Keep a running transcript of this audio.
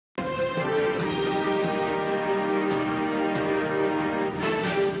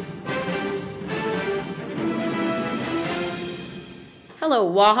Hello,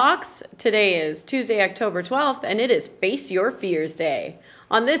 Wahawks. Today is Tuesday, October 12th, and it is Face Your Fears Day.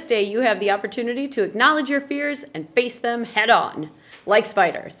 On this day, you have the opportunity to acknowledge your fears and face them head on, like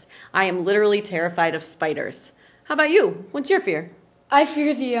spiders. I am literally terrified of spiders. How about you? What's your fear? I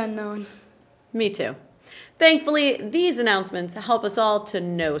fear the unknown. Me too. Thankfully, these announcements help us all to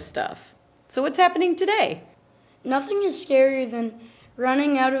know stuff. So what's happening today? Nothing is scarier than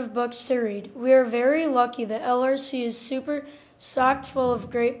running out of books to read. We are very lucky that LRC is super stocked full of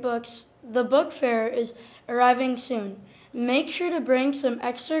great books. The book fair is arriving soon. Make sure to bring some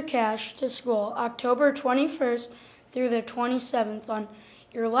extra cash to school October 21st through the 27th on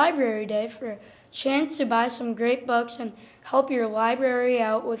your library day for a chance to buy some great books and help your library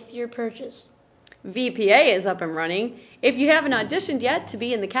out with your purchase. VPA is up and running. If you haven't auditioned yet to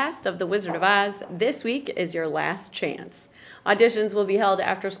be in the cast of The Wizard of Oz, this week is your last chance. Auditions will be held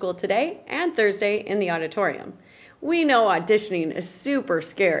after school today and Thursday in the auditorium. We know auditioning is super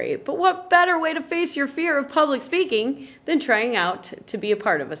scary, but what better way to face your fear of public speaking than trying out to be a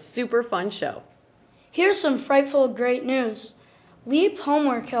part of a super fun show? Here's some frightful great news. LEAP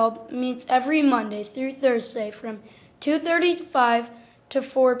Homework Help meets every Monday through Thursday from 2:35 to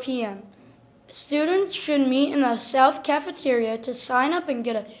 4 p.m. Students should meet in the South Cafeteria to sign up and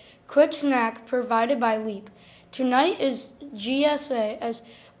get a quick snack provided by LEAP. Tonight is GSA as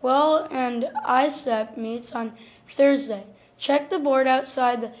well, and ISEP meets on Thursday. Check the board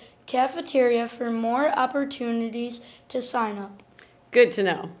outside the cafeteria for more opportunities to sign up. Good to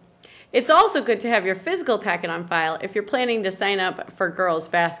know. It's also good to have your physical packet on file if you're planning to sign up for girls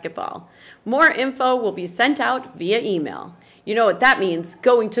basketball. More info will be sent out via email. You know what that means,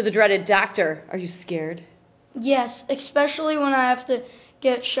 going to the dreaded doctor. Are you scared? Yes, especially when I have to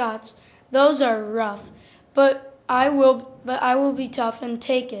get shots. Those are rough, but I will be tough and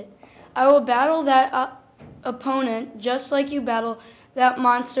take it. I will battle that opponent just like you battle that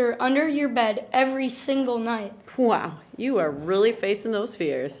monster under your bed every single night. Wow, you are really facing those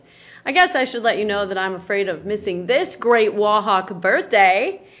fears. I guess I should let you know that I'm afraid of missing this great Wahawk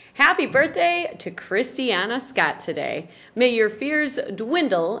birthday. Happy birthday to Christiana Scott today. May your fears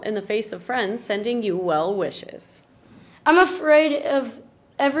dwindle in the face of friends sending you well wishes. I'm afraid of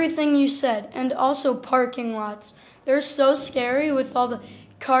everything you said, and also parking lots. They're so scary with all the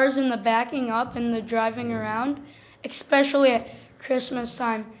cars in the backing up and the driving around, especially at Christmas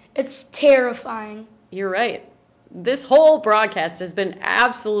time. It's terrifying. You're right. This whole broadcast has been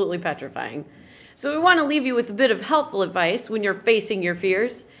absolutely petrifying. So we want to leave you with a bit of helpful advice when you're facing your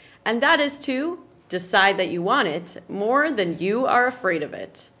fears, and that is to decide that you want it more than you are afraid of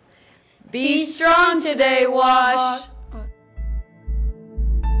it. Be strong today, Wash!